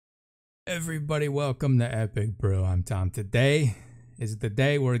Everybody, welcome to Epic Brew. I'm Tom. Today is the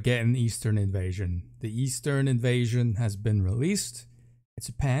day we're getting Eastern Invasion. The Eastern Invasion has been released. It's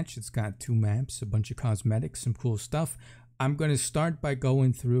a patch. It's got 2 maps, a bunch of cosmetics, some cool stuff. I'm going to start by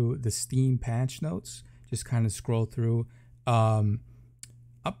going through the Steam patch notes. Just kind of scroll through. I'll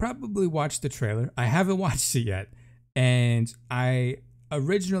probably watch the trailer. I haven't watched it yet. And I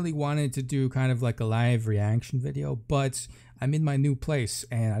originally wanted to do kind of like a live reaction video, but I'm in my new place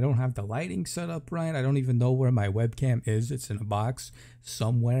and I don't have the lighting set up right. I don't even know where my webcam is. It's in a box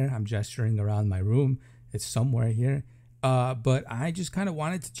somewhere. I'm gesturing around my room. It's somewhere here. But I just kind of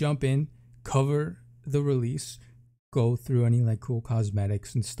wanted to jump in, cover the release, go through any like cool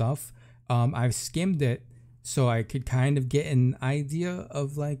cosmetics and stuff. I've skimmed it so I could kind of get an idea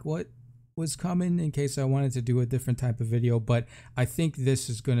of like what was coming in case I wanted to do a different type of video, but I think this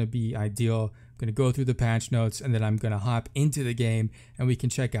is going to be ideal. I'm going to go through the patch notes and then I'm going to hop into the game and we can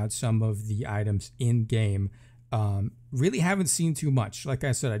check out some of the items in game. Really haven't seen too much. Like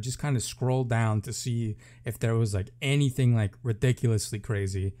I said, I just kind of scrolled down to see if there was like anything like ridiculously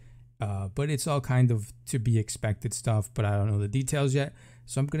crazy, but it's all kind of to be expected stuff, but I don't know the details yet,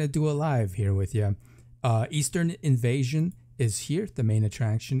 so I'm going to do a live here with you. Eastern Invasion is here. The main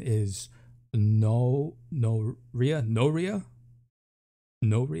attraction is Noria.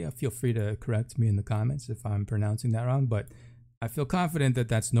 Feel free to correct me in the comments if I'm pronouncing that wrong, but I feel confident that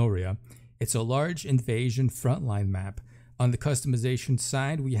that's Noria. It's a large invasion frontline map. On the customization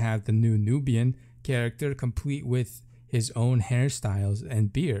side, we have the new Nubian character complete with his own hairstyles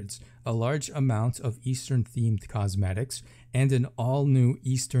and beards, a large amount of Eastern themed cosmetics, and an all new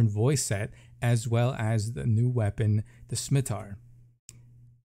Eastern voice set, as well as the new weapon, the Scimitar.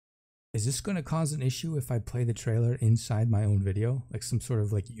 Is this going to cause an issue if I play the trailer inside my own video? Like some sort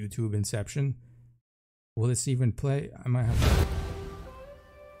of like YouTube Inception? Will this even play? I might have to...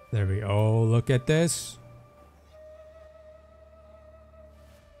 There we go. Oh, look at this.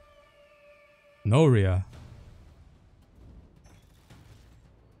 Noria.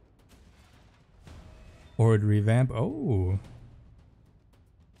 Horde revamp. Oh.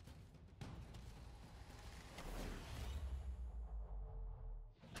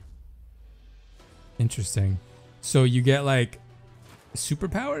 Interesting. So you get like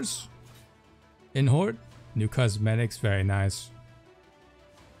superpowers in Horde? New cosmetics, very nice.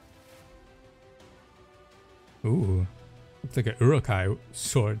 Ooh. Looks like an Urukai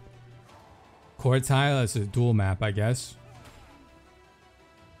sword. Core tile is a dual map, I guess.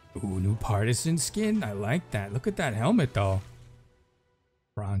 Ooh, new partisan skin. I like that. Look at that helmet though.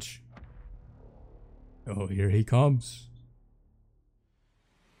 Branch. Oh, here he comes.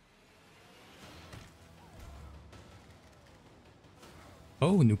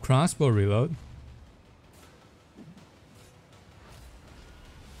 Oh, new crossbow reload.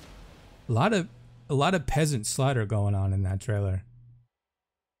 A lot of peasant slaughter going on in that trailer.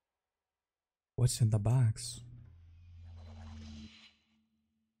 What's in the box?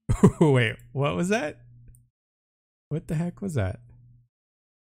 Wait, what was that? What the heck was that?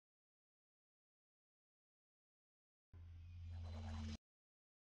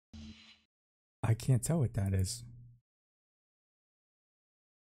 I can't tell what that is.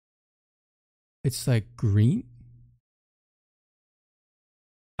 It's like green?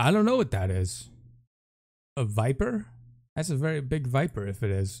 I don't know what that is. A viper? That's a very big viper if it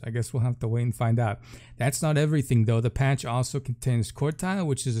is. I guess we'll have to wait and find out. That's not everything though. The patch also contains Quartile,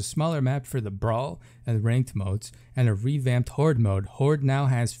 which is a smaller map for the Brawl and Ranked modes, and a revamped Horde mode. Horde now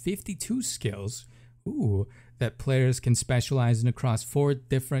has 52 skills. Ooh, that players can specialize in across 4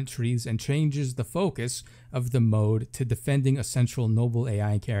 different trees and changes the focus of the mode to defending a central noble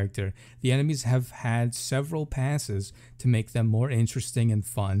AI character. The enemies have had several passes to make them more interesting and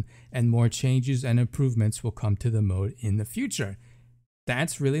fun, and more changes and improvements will come to the mode in the future.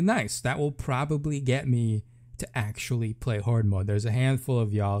 That's really nice. That will probably get me to actually play Horde mode. There's a handful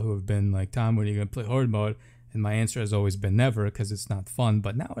of y'all who have been like, Tom, when are you going to play Horde mode? And my answer has always been never, because it's not fun,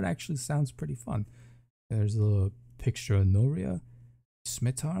 but now it actually sounds pretty fun. There's a little picture of Noria.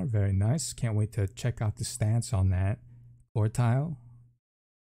 Scimitar, very nice. Can't wait to check out the stats on that. Quartile,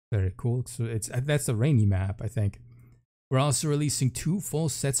 very cool. So that's the rainy map, I think. We're also releasing 2 full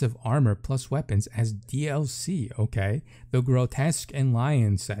sets of armor plus weapons as DLC. Okay, the grotesque and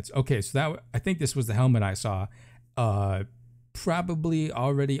lion sets. Okay, so that I think this was the helmet I saw. Probably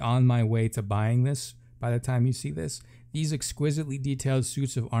already on my way to buying this by the time you see this. These exquisitely detailed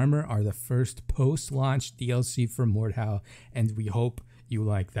suits of armor are the first post-launch DLC for Mordhau, and we hope you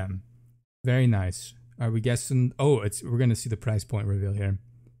like them. Very nice. Are we guessing? Oh, we're gonna see the price point reveal here.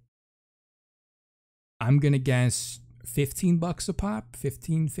 I'm gonna guess $15 a pop,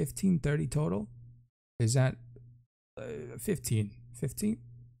 15, 30 total. Is that 15?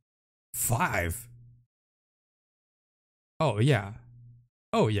 5. Oh yeah.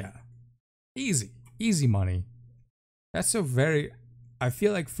 Oh yeah. Easy money. That's a very, I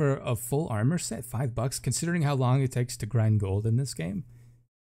feel like for a full armor set, $5, considering how long it takes to grind gold in this game.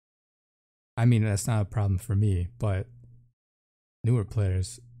 I mean, that's not a problem for me, but newer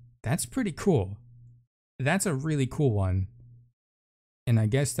players, that's pretty cool. That's a really cool one. And I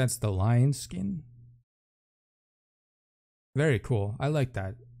guess that's the lion skin. Very cool. I like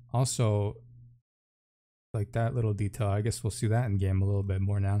that. Also, like that little detail. I guess we'll see that in game a little bit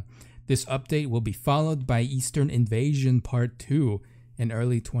more now. This update will be followed by Eastern Invasion Part 2 in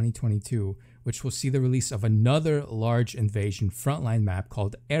early 2022, which will see the release of another large invasion frontline map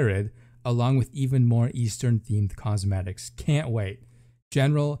called Arid, along with even more Eastern-themed cosmetics. Can't wait.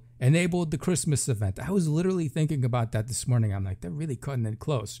 General enabled the Christmas event. I was literally thinking about that this morning. I'm like, they're really cutting it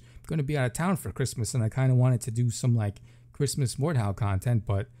close. I'm going to be out of town for Christmas, and I kind of wanted to do some like Christmas Mordhau content,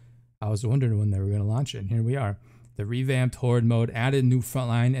 but I was wondering when they were going to launch it, and here we are. The revamped Horde mode added new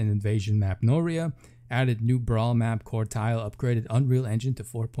frontline and invasion map Noria, added new brawl map Core Tile, upgraded Unreal Engine to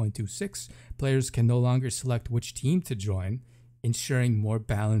 4.26. Players can no longer select which team to join, ensuring more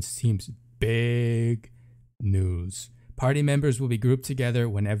balanced teams. Big news. Party members will be grouped together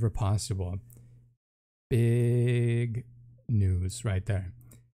whenever possible. Big news right there.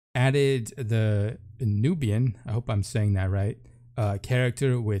 Added the Nubian, I hope I'm saying that right,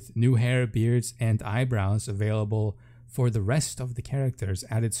 character with new hair, beards, and eyebrows available for the rest of the characters.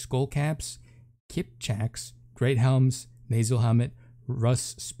 Added skull caps, kipchaks, great helms, nasal helmet,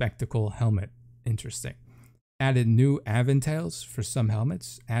 Russ spectacle helmet. Interesting. Added new Aventails for some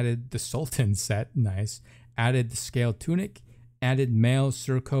helmets. Added the Sultan set. Nice. Added the scaled tunic. Added mail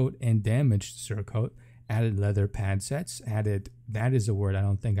surcoat and damaged surcoat. Added leather pad sets. Added, that is a word I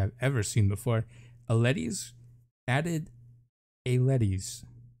don't think I've ever seen before, alettes. Added alettes.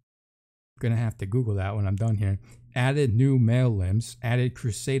 Gonna have to Google that when I'm done here. Added new mail limbs. Added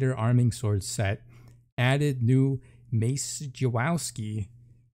Crusader arming sword set. Added new Mace Jawowski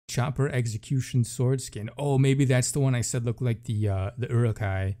chopper execution sword skin. Oh, maybe that's the one I said looked like the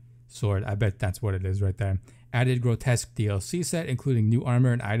Urukai sword. I bet that's what it is right there. Added grotesque DLC set, including new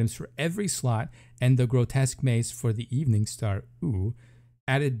armor and items for every slot, and the grotesque mace for the Evening Star. Ooh.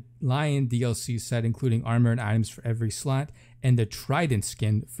 Added lion DLC set, including armor and items for every slot, and the trident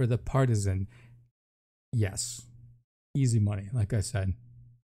skin for the partisan. Yes. Easy money, like I said.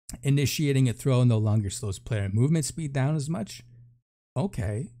 Initiating a throw no longer slows player movement speed down as much.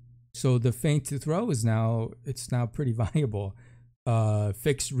 Okay. So the feint to throw is now, it's now pretty viable.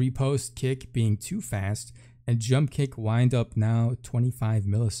 Fixed repost kick being too fast, and jump kick wind up now 25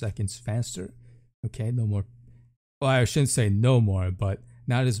 milliseconds faster. Okay, no more. Well, I shouldn't say no more, but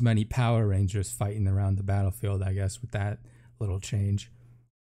not as many Power Rangers fighting around the battlefield, I guess, with that little change.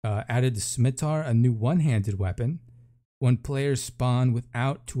 Added the Scimitar, a new one-handed weapon. When players spawn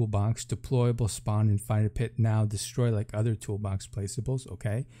without toolbox, deployable spawn in fighter pit now destroy like other toolbox placeables.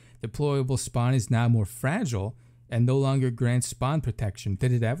 Okay. Deployable spawn is now more fragile and no longer grants spawn protection.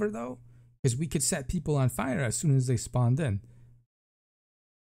 Did it ever though? Because we could set people on fire as soon as they spawned in.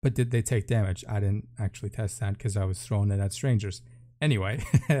 But did they take damage? I didn't actually test that because I was throwing it at strangers. Anyway,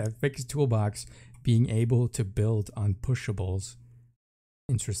 fixed toolbox being able to build on pushables.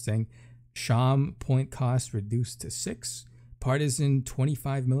 Interesting. Sham point cost reduced to 6. Partisan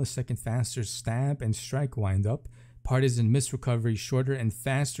 25 millisecond faster stab and strike wind up. Partisan miss recovery shorter and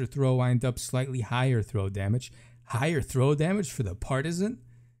faster throw wind up, slightly higher throw damage. Higher throw damage for the partisan?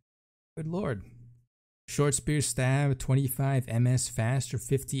 Good lord. Short spear stab 25 ms faster,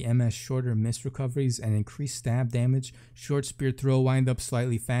 50 ms shorter miss recoveries and increased stab damage. Short spear throw wind up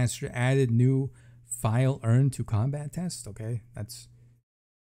slightly faster. Added new file earn to combat test. Okay, that's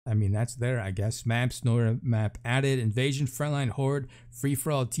there, I guess. Maps, Nora map added. Invasion, Frontline, Horde,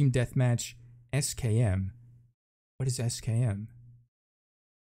 Free-for-all, Team Deathmatch, SKM. What is SKM?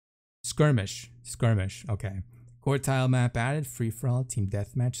 Skirmish. Skirmish, okay. Core Tile map added. Free-for-all, Team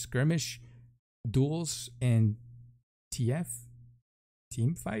Deathmatch, Skirmish, Duels, and TF?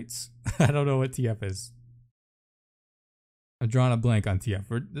 Team Fights? I don't know what TF is. I'm drawing a blank on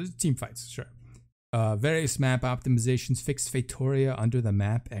TF. Team Fights, sure. Various map optimizations, fixed Fatoria under the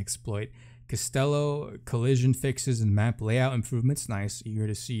map exploit, Castello collision fixes and map layout improvements. Nice, eager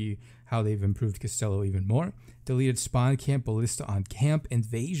to see how they've improved Castello even more. Deleted spawn camp ballista on camp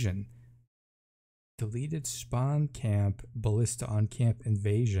invasion. Deleted spawn camp ballista on camp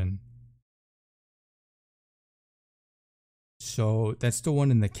invasion. So that's the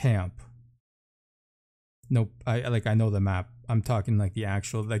one in the camp. Nope. I know the map. I'm talking like the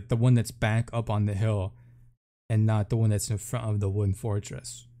actual, like the one that's back up on the hill, and not the one that's in front of the wooden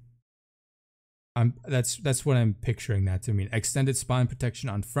fortress. That's what I'm picturing that to mean. Extended spawn protection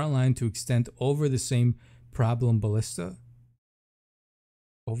on front line to extend over the same problem ballista.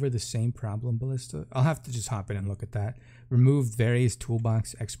 Over the same problem ballista. I'll have to just hop in and look at that. Removed various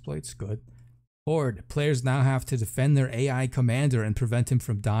toolbox exploits. Good. Horde. Players now have to defend their AI commander and prevent him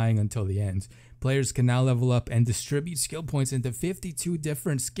from dying until the end. Players can now level up and distribute skill points into 52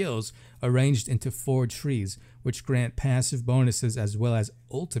 different skills arranged into 4 trees, which grant passive bonuses as well as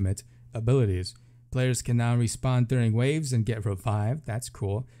ultimate abilities. Players can now respawn during waves and get revived. That's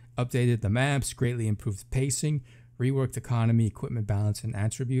cool. Updated the maps, greatly improved pacing, reworked economy, equipment balance, and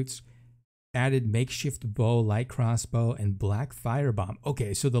attributes. Added makeshift bow, light crossbow, and black firebomb.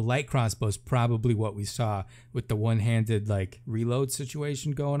 Okay, so the light crossbow is probably what we saw with the one-handed like reload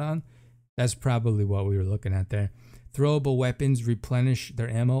situation going on. That's probably what we were looking at there. Throwable weapons replenish their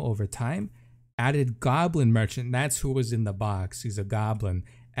ammo over time. Added goblin merchant. That's who was in the box. He's a goblin.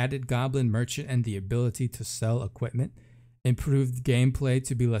 Added goblin merchant and the ability to sell equipment. Improved gameplay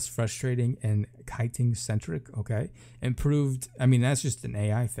to be less frustrating and kiting centric. Okay. Improved. I mean, that's just an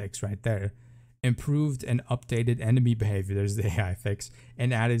AI fix right there. Improved and updated enemy behavior. There's the AI fix.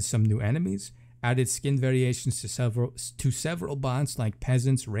 And added some new enemies. Added skin variations to several bots like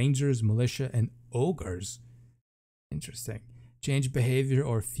peasants, rangers, militia, and ogres. Interesting. Changed behavior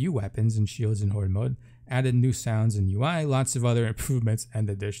or few weapons and shields in Horde mode. Added new sounds and UI. Lots of other improvements and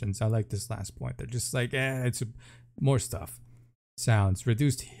additions. I like this last point. They're just like, it's more stuff. Sounds.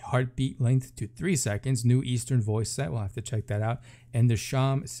 Reduced heartbeat length to 3 seconds. New Eastern voice set. We'll have to check that out. And the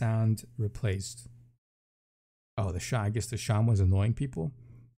Sham sound replaced. Oh, the Sham. I guess the Sham was annoying people.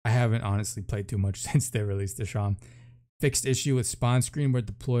 I haven't honestly played too much since they released the Sham. Fixed issue with spawn screen where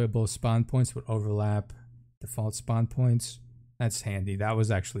deployable spawn points would overlap default spawn points. That's handy. That was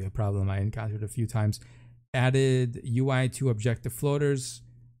actually a problem I encountered a few times. Added UI to objective floaters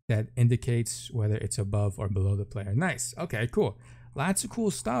that indicates whether it's above or below the player. Nice. Okay, cool. Lots of cool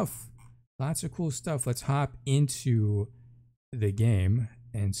stuff. Lots of cool stuff. Let's hop into the game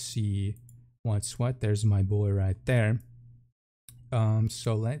and see what's what. There's my boy right there.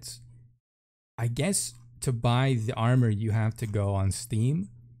 So let's, I guess to buy the armor you have to go on Steam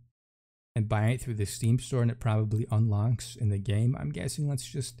and buy it through the Steam store, and it probably unlocks in the game. I'm guessing. Let's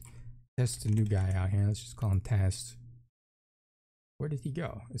just test a new guy out here. Let's just call him Test. Where did he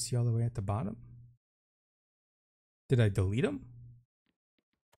go? Is he all the way at the bottom? Did I delete him?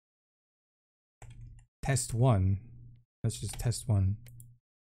 Test 1. Let's just test 1.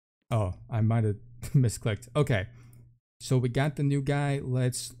 Oh, I might have misclicked. Okay. So we got the new guy.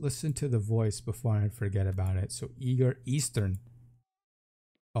 Let's listen to the voice before I forget about it. So Eastern.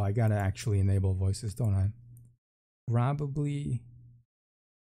 Oh, I gotta actually enable voices, don't I? Probably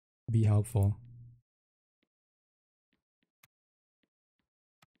be helpful.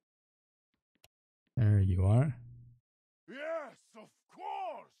 There you are. Yes, of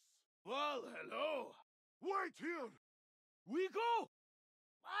course. Well, hello. Wait here. We go.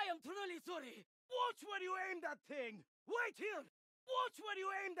 I am truly sorry. Watch where you aim that thing. Wait here. Watch where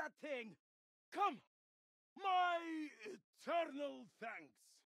you aim that thing. Come. My eternal thanks.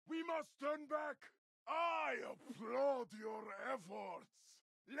 We must turn back. I applaud your efforts.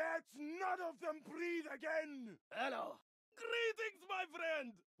 Let none of them breathe again. Hello. Greetings, my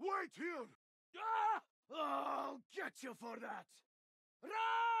friend. Wait here. Ah! I'll get you for that.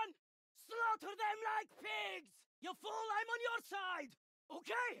 Run! Slaughter them like pigs. You fool, I'm on your side.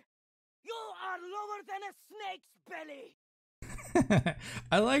 Okay? You are lower than a snake's belly.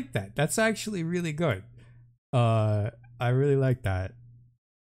 I like that. That's actually really good. I really like that.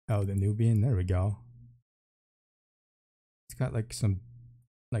 Oh, the Nubian. There we go. It's got like some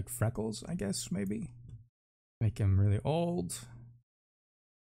like freckles, I guess, maybe. Make him really old.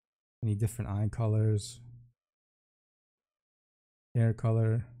 Any different eye colors. Hair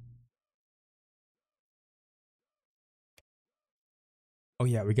color. Oh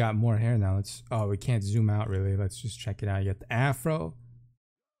yeah, we got more hair now. Let's, oh, we can't zoom out really. Let's just check it out. You got the afro.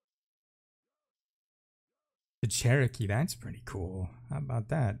 The Cherokee, that's pretty cool. How about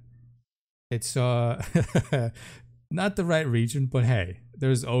that? It's not the right region, but hey,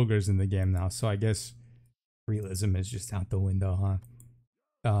 there's ogres in the game now, so I guess realism is just out the window,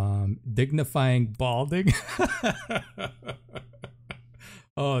 huh? Dignifying balding.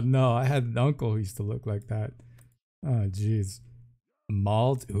 Oh no, I had an uncle who used to look like that. Oh jeez.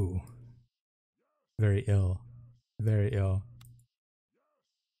 Mauled, ooh. Very ill. Very ill.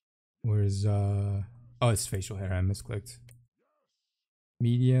 Where's oh, it's facial hair. I misclicked.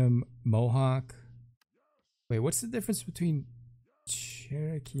 Medium mohawk. Wait, what's the difference between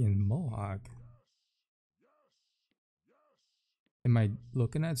Cherokee and Mohawk? Am I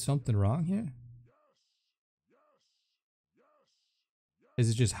looking at something wrong here? Is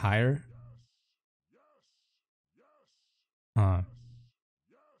it just higher? Huh.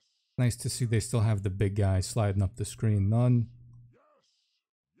 Nice to see they still have the big guy sliding up the screen. None.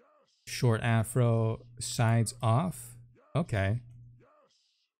 Short afro, sides off. Okay.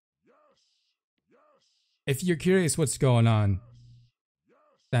 If you're curious what's going on,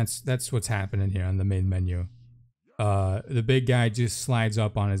 that's what's happening here on the main menu. The big guy just slides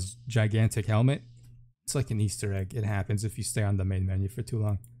up on his gigantic helmet. It's like an Easter egg. It happens if you stay on the main menu for too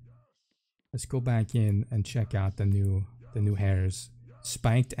long. Let's go back in and check out the new hairs.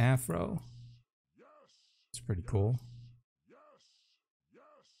 Spiked afro. It's pretty cool.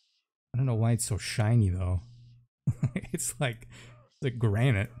 I don't know why it's so shiny though. It's like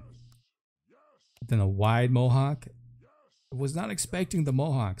granite. Then a wide mohawk. I was not expecting the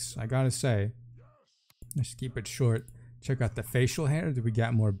mohawks, I gotta say. Let's keep it short. Check out the facial hair. Do we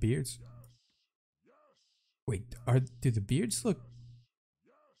got more beards? Wait, do the beards look...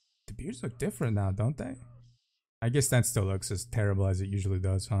 The beards look different now, don't they? I guess that still looks as terrible as it usually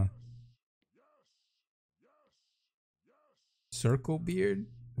does, huh? Circle beard.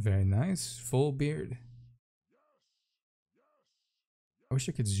 Very nice. Full beard. I wish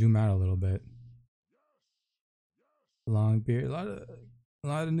I could zoom out a little bit. Long beard. A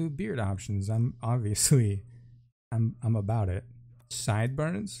lot of new beard options. I'm about it.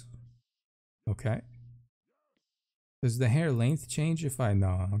 Sideburns. Okay. Does the hair length change if I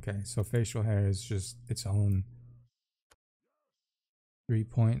know? Okay, so facial hair is just its own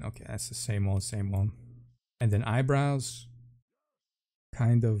 3-point. Okay, that's the same one. And then eyebrows,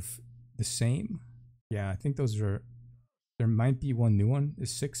 kind of the same. Yeah, I think those are... There might be one new one.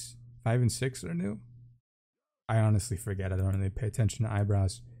 Is 5 and 6 are new? I honestly forget. I don't really pay attention to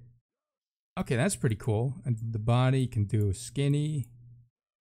eyebrows. Okay, that's pretty cool. And the body, you can do skinny,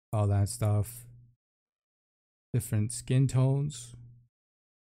 all that stuff. Different skin tones.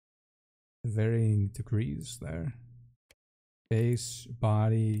 Varying degrees there. Face,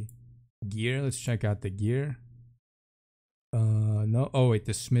 body, gear. Let's check out the gear. No. Oh, wait,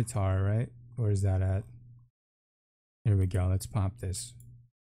 the Scimitar, right? Where is that at? Here we go. Let's pop this.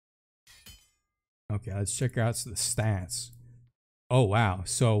 Okay, let's check out the stats. Oh, wow.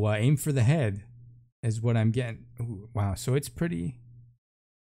 So, aim for the head is what I'm getting. Ooh, wow. So, it's pretty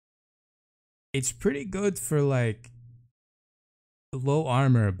good for, like, low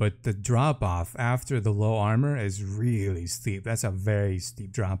armor, but the drop-off after the low armor is really steep. That's a very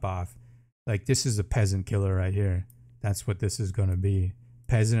steep drop-off. Like, this is a peasant killer right here. That's what this is going to be.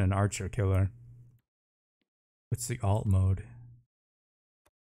 Peasant and archer killer. What's the alt mode?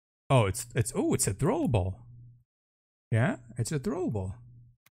 Oh, it's a throwable. Yeah, it's a throwable.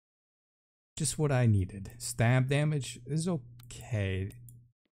 Just what I needed. Stab damage is okay.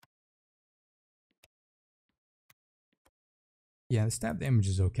 Yeah, the stab damage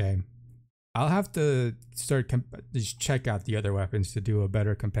is okay. I'll have to just check out the other weapons to do a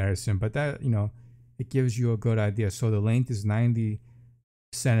better comparison, but that, you know, it gives you a good idea. So the length is 90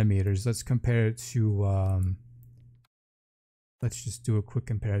 centimeters. Let's compare it to let's just do a quick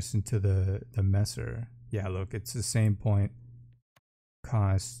comparison to the Messer. Yeah, look, it's the same point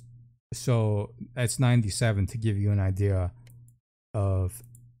cost. So that's 97 to give you an idea of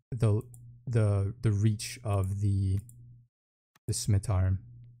the reach of the Scimitar.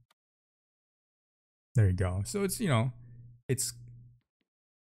 There you go. So it's, you know, it's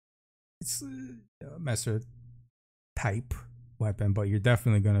a Messer type weapon, but you're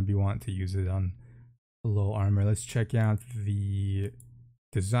definitely going to be wanting to use it on low armor. Let's check out the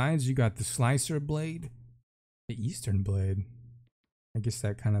designs. You got the slicer blade, the Eastern blade. I guess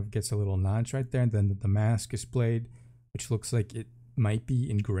that kind of gets a little notch right there. And then the Damascus blade, which looks like it might be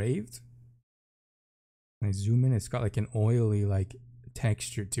engraved. When I zoom in, it's got like an oily like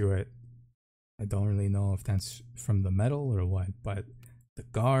texture to it. I don't really know if that's from the metal or what, but the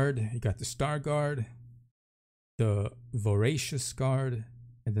guard, you got the star guard, the voracious guard,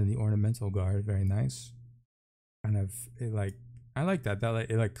 and then the ornamental guard. Very nice. Kind of, I like that.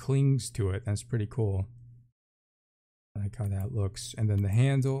 It like clings to it. That's pretty cool. I like how that looks. And then the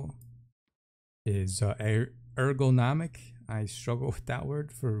handle is ergonomic. I struggle with that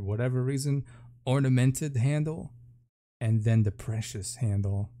word for whatever reason. Ornamented handle. And then the precious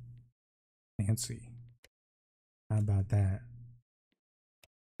handle. Fancy. How about that?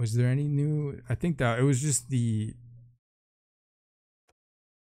 Was there any new? I think that it was just the...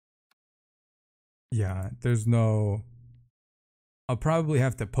 Yeah, there's no I'll probably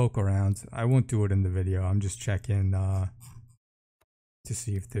have to poke around. I won't do it in the video. I'm just checking to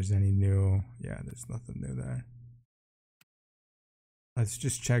see if there's any new. Yeah, there's nothing new there. Let's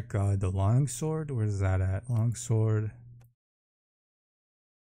just check the longsword. Where's that at? Longsword.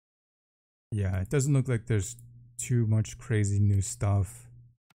 Yeah, it doesn't look like there's too much crazy new stuff.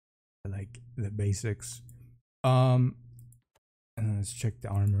 Like the basics. And let's check the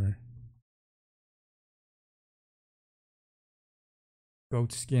armor.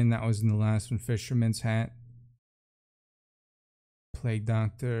 Goat skin, that was in the last one. Fisherman's hat. Plague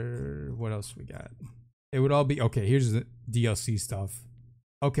Doctor. What else we got? It would all be... Okay, here's the DLC stuff.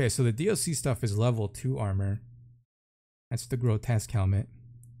 Okay, so the DLC stuff is level 2 armor. That's the grotesque helmet.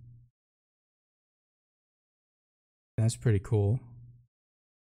 That's pretty cool.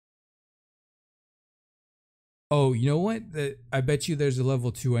 Oh, you know what? I bet you there's a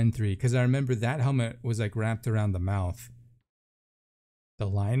level 2 and 3. Because I remember that helmet was like wrapped around the mouth. The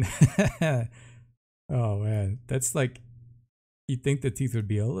line. Oh, man. That's like... You'd think the teeth would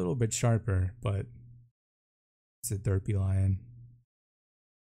be a little bit sharper, but... It's a derpy lion.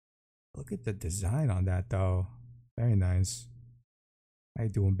 Look at the design on that, though. Very nice. How you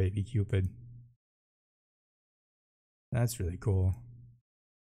doing, baby Cupid? That's really cool.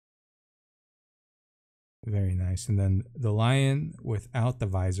 Very nice. And then the lion without the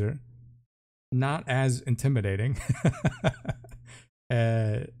visor. Not as intimidating.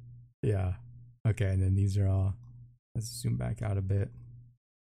 Yeah. Okay, and then these are all... Let's zoom back out a bit.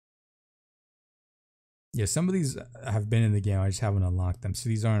 Yeah, some of these have been in the game. I just haven't unlocked them. So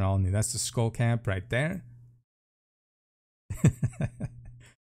these aren't all new. That's the skull cap right there.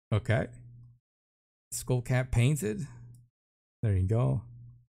 Okay. Skull cap painted. There you go.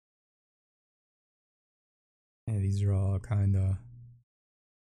 And these are all kind of...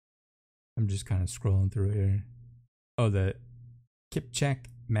 I'm just kind of scrolling through here. Oh, the Kipchak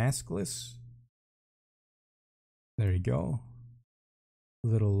maskless. There you go.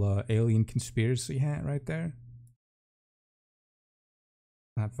 Little alien conspiracy hat right there.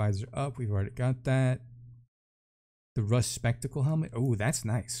 That visor up. We've already got that. The rust spectacle helmet. Oh, that's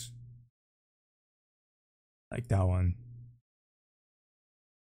nice. Like that one.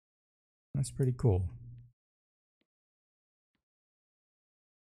 That's pretty cool.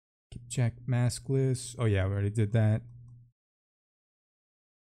 Check maskless. Oh yeah, we already did that.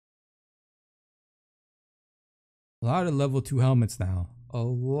 A lot of level 2 helmets now. A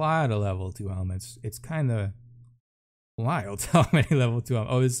lot of level 2 helmets. It's kind of wild how many level 2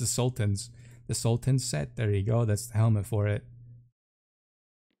 helmets. Oh, this is the Sultan's. The Sultan's set. There you go. That's the helmet for it.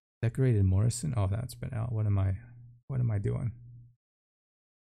 Decorated Morrison. Oh, that's been out. What am I doing?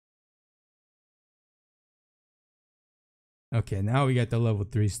 Okay, now we got the level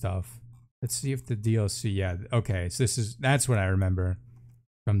 3 stuff. Let's see if the DLC, yeah, okay, so that's what I remember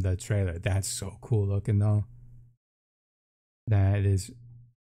from the trailer. That's so cool looking though. That is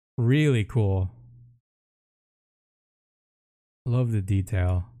really cool. Love the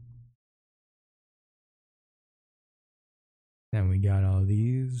detail. Then we got all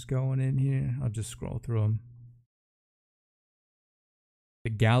these going in here. I'll just scroll through them.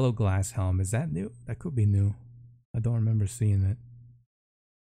 The Gallo Glass helm, is that new? That could be new. I don't remember seeing it.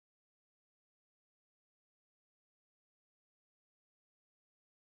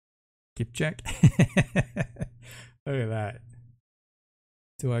 Keep check. Look at that.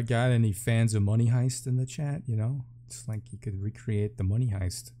 Do I got any fans of Money Heist in the chat? You know, it's like you could recreate the Money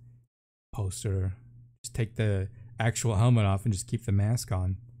Heist poster. Just take the actual helmet off and just keep the mask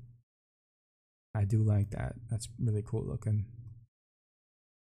on. I do like that. That's really cool looking.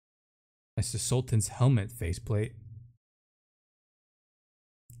 That's the Sultan's helmet faceplate.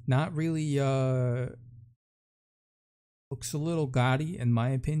 Not really, looks a little gaudy in my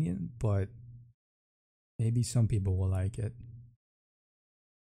opinion, but maybe some people will like it.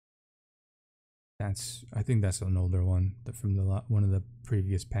 I think that's an older one from one of the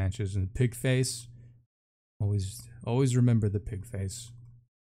previous patches. And pig face, always remember the pig face.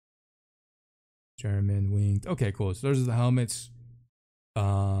 German winged. Okay, cool. So those are the helmets.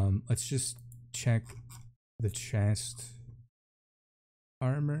 Let's just check the chest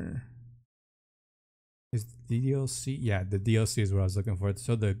armor. Is the DLC? Yeah, the DLC is what I was looking for.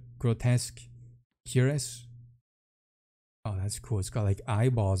 So the grotesque cuirass. Oh, that's cool. It's got like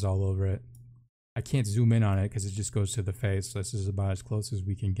eyeballs all over it. I can't zoom in on it because it just goes to the face. So this is about as close as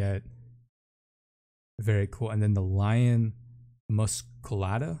we can get. Very cool. And then the lion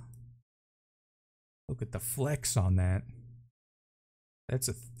musculata. Look at the flex on that. That's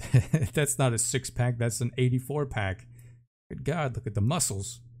that's not a 6-pack. That's an 84-pack. Good God, look at the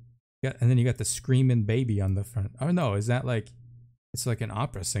muscles. Yeah, and then you got the screaming baby on the front. Oh no, is that like It's like an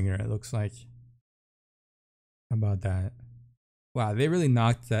opera singer, it looks like. How about that? Wow, they really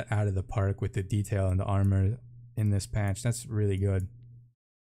knocked that out of the park with the detail and the armor in this patch. That's really good.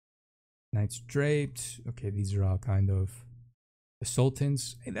 Knights draped. Okay, these are all kind of the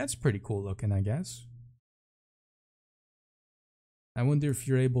sultans. Hey, that's pretty cool looking, I guess. I wonder if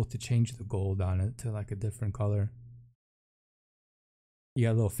you're able to change the gold on it to like a different color. You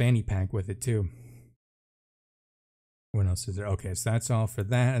got a little fanny pack with it too. What else is there? Okay, so that's all for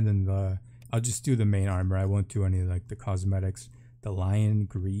that. And then I'll just do the main armor. I won't do any like the cosmetics. The lion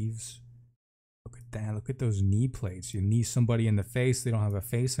greaves. Look at that. Look at those knee plates. You knee somebody in the face, they don't have a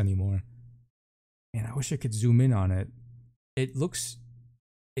face anymore. Man, I wish I could zoom in on it. It looks...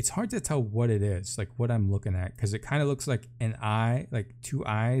 It's hard to tell what it is, like what I'm looking at, because it kind of looks like an eye, like two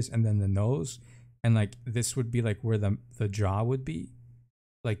eyes, and then the nose, and like this would be like where the jaw would be.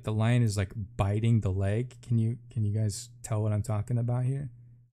 Like the lion is like biting the leg. Can you guys tell what I'm talking about here?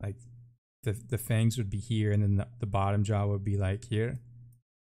 Like the fangs would be here, and then the bottom jaw would be like here.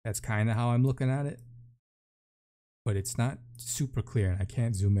 That's kind of how I'm looking at it, but it's not super clear, and I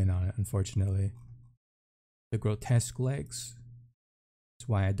can't zoom in on it, unfortunately. The grotesque legs. That's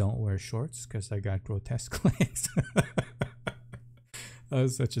why I don't wear shorts, because I got grotesque legs. That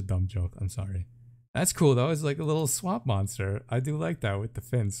was such a dumb joke. I'm sorry. That's cool though. It's like a little swamp monster. I do like that with the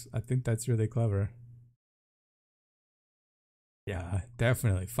fins. I think that's really clever. Yeah,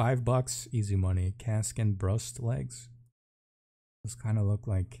 definitely. $5, easy money. Cask and brust legs. Those kind of look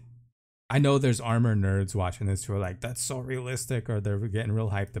like... I know there's armor nerds watching this who are like, that's so realistic, or they're getting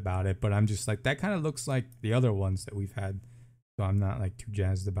real hyped about it, but I'm just like, that kind of looks like the other ones that we've had. So I'm not like too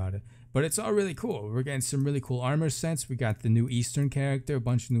jazzed about it. But it's all really cool. We're getting some really cool armor sets. We got the new Eastern character, a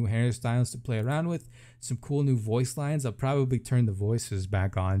bunch of new hairstyles to play around with, some cool new voice lines. I'll probably turn the voices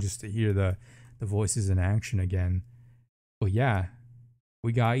back on just to hear the voices in action again. But yeah,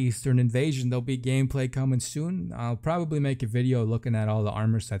 we got Eastern Invasion. There'll be gameplay coming soon. I'll probably make a video looking at all the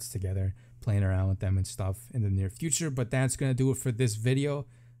armor sets together, playing around with them and stuff in the near future. But that's going to do it for this video.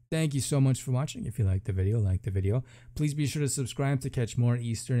 Thank you so much for watching. If you liked the video, please be sure to subscribe to catch more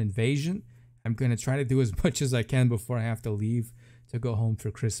Eastern Invasion. I'm going to try to do as much as I can before I have to leave to go home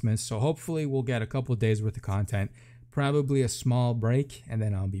for Christmas. So hopefully we'll get a couple days worth of content, probably a small break, and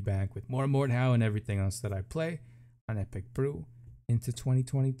then I'll be back with more Mordhau and everything else that I play on Epic Brew into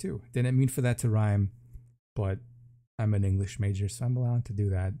 2022. Didn't mean for that to rhyme, but I'm an English major, so I'm allowed to do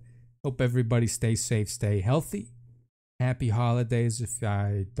that. Hope everybody stays safe, stay healthy. Happy holidays if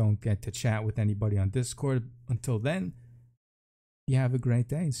I don't get to chat with anybody on Discord. Until then, you have a great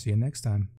day. See you next time.